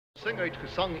Sing uit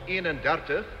gesang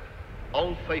 31,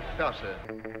 al 5 verse.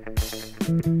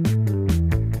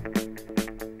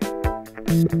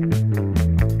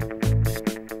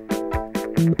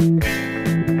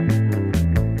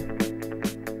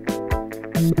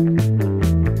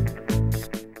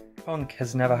 Punk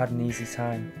has never had an easy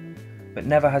time, but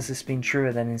never has this been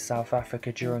truer than in South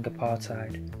Africa during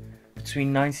apartheid.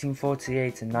 Between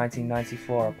 1948 and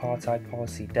 1994, apartheid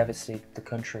policy devastated the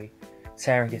country,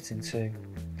 tearing it in two.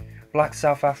 Black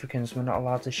South Africans were not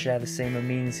allowed to share the same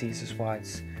amenities as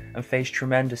whites and faced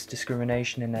tremendous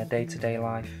discrimination in their day-to-day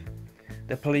life.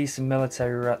 The police and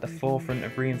military were at the forefront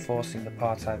of reinforcing the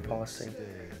apartheid policy,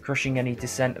 crushing any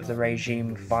dissent of the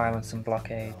regime with violence and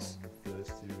blockades.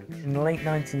 In the late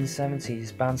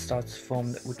 1970s, bands started to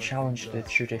form that would challenge the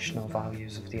traditional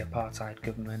values of the apartheid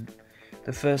government.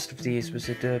 The first of these was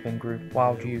the Durban group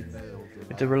Wild Youth.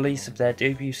 With the release of their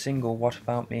debut single What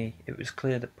About Me, it was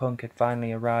clear that punk had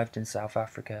finally arrived in South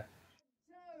Africa.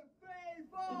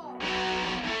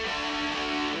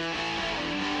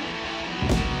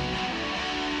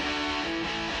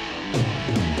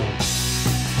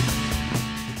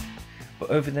 But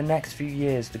over the next few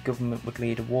years, the government would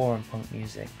lead a war on punk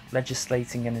music,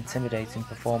 legislating and intimidating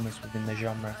performers within the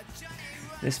genre.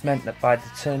 This meant that by the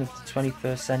turn of the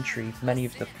 21st century, many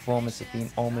of the performers had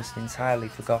been almost entirely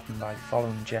forgotten by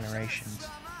following generations.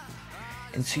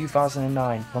 In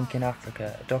 2009, Punk in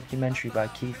Africa, a documentary by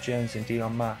Keith Jones and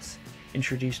Dion Mass,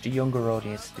 introduced a younger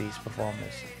audience to these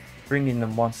performers, bringing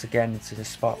them once again into the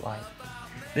spotlight.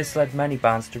 This led many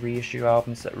bands to reissue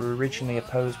albums that were originally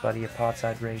opposed by the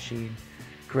apartheid regime,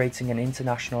 creating an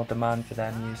international demand for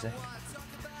their music.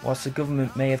 Whilst the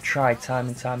government may have tried time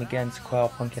and time again to quell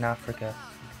punk in Africa,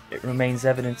 it remains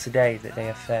evident today that they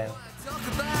have failed. Talk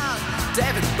about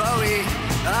David Bowie.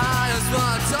 I just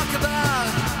want to talk about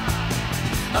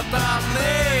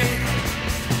me.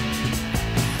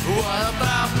 What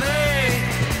about me?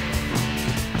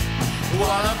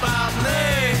 What about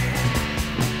me?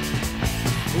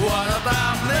 What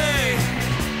about me?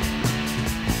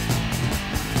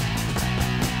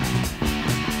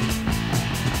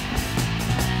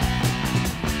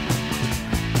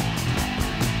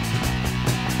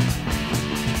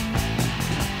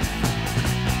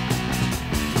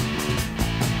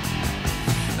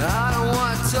 I don't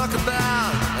want to talk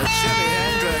about Jimi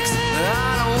Hendrix. I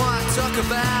don't want to talk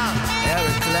about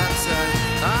Eric Clapton.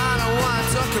 I don't want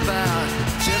to talk about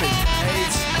Jimmy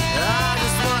Page. I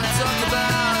just want to talk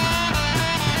about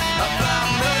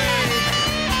me.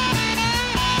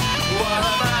 What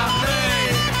about me?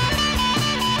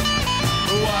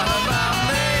 What about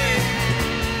me?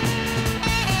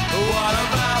 What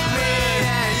about me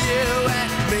and you and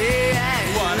me and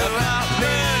what about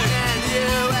me and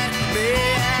you and me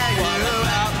and what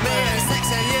about me and sex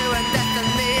and you and death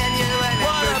and me and you and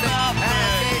what everything about me?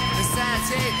 Anarchy,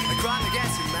 insanity, a crime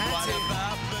against humanity.